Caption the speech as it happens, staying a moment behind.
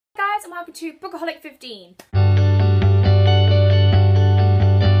guys, and welcome to Bookaholic 15.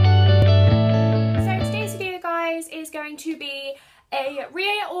 So today's video, guys, is going to be a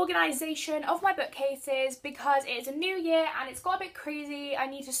reorganization of my bookcases because it's a new year and it's got a bit crazy. I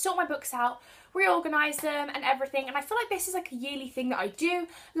need to sort my books out, reorganize them and everything, and I feel like this is like a yearly thing that I do.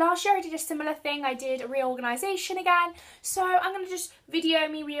 Last year I did a similar thing. I did a reorganization again, so I'm going to just video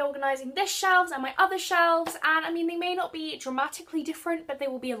me reorganizing this shelves and my other shelves, and I mean, they may not be dramatically different, but they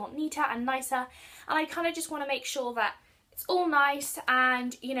will be a lot neater and nicer, and I kind of just want to make sure that it's all nice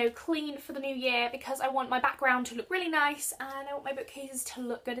and, you know, clean for the new year because I want my background to look really nice and I want my bookcases to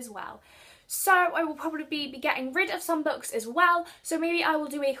look good as well. So I will probably be getting rid of some books as well, so maybe I will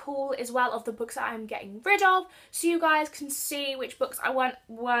do a haul as well of the books that I'm getting rid of so you guys can see which books I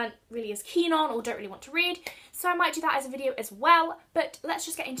weren't really as keen on or don't really want to read. So I might do that as a video as well, but let's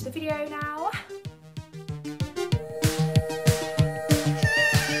just get into the video now.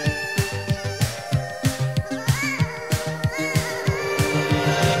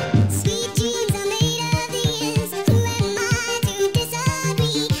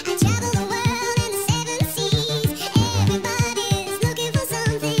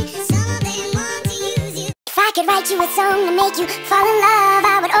 I could write you a song to make you fall in love,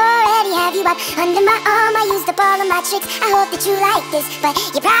 I would already have you up under my arm. I used up all of my tricks, I hope that you like this, but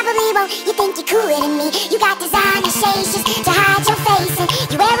you probably won't. You think you're cooler than me. You got designer shades just to hide your face, and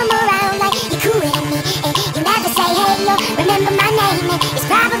you wear them around like you're cooler than me. And you never say hey or remember my name, and it's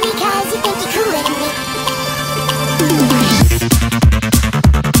probably cause you think you're cooler than me.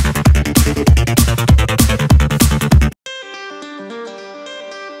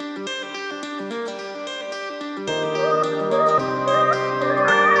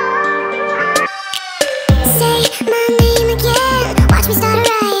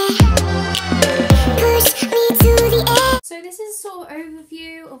 So this is a sort of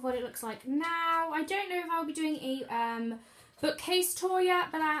overview of what it looks like now. I don't know if I'll be doing a bookcase tour yet,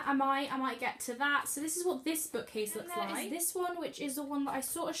 but I might get to that. So this is what this bookcase looks like. This one, which is the one that I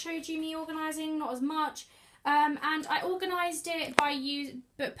sort of showed you me organising, not as much. And I organised it by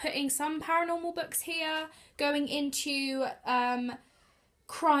putting some paranormal books here, going into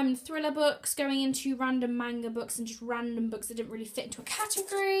crime and thriller books, going into random manga books, and just random books that didn't really fit into a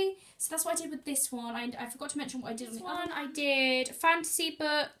category. So that's what I did with this one. I forgot to mention what I did on the other one. I did fantasy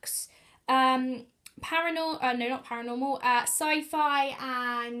books, sci-fi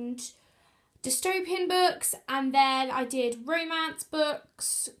and dystopian books, and then I did romance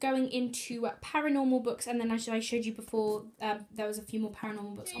books going into paranormal books, and then as I showed you before, there was a few more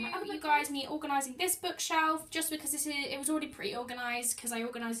paranormal books on my other. You guys, me organising this bookshelf just because it was already pretty organised because I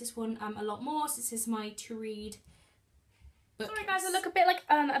organised this one a lot more. So this is my to read. Sorry guys, I look a bit like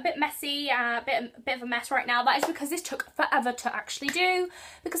a bit messy, a bit of a mess right now. That is because this took forever to actually do,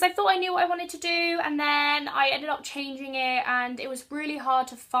 because I thought I knew what I wanted to do, and then I ended up changing it, and it was really hard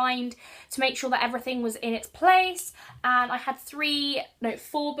to make sure that everything was in its place. And I had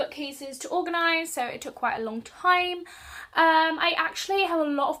 4 bookcases to organise, so it took quite a long time. I actually have a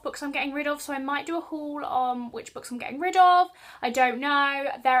lot of books I'm getting rid of, so I might do a haul on which books I'm getting rid of. I don't know.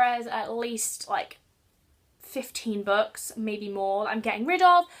 There is at least like 15 books, maybe more, that I'm getting rid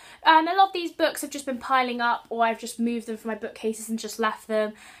of. A lot of these books have just been piling up, or I've just moved them from my bookcases and just left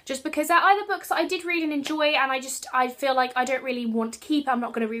them, just because they're either books that I did read and enjoy and I feel like I don't really want to keep, I'm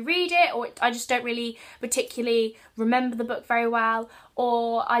not going to reread it, or I just don't really particularly remember the book very well,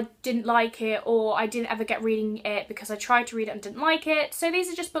 or I didn't like it, or I didn't ever get reading it because I tried to read it and didn't like it. So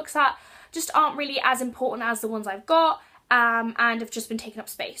these are just books that just aren't really as important as the ones I've got. And have just been taking up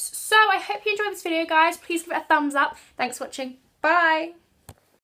space. So I hope you enjoyed this video, guys. Please give it a thumbs up. Thanks for watching. Bye.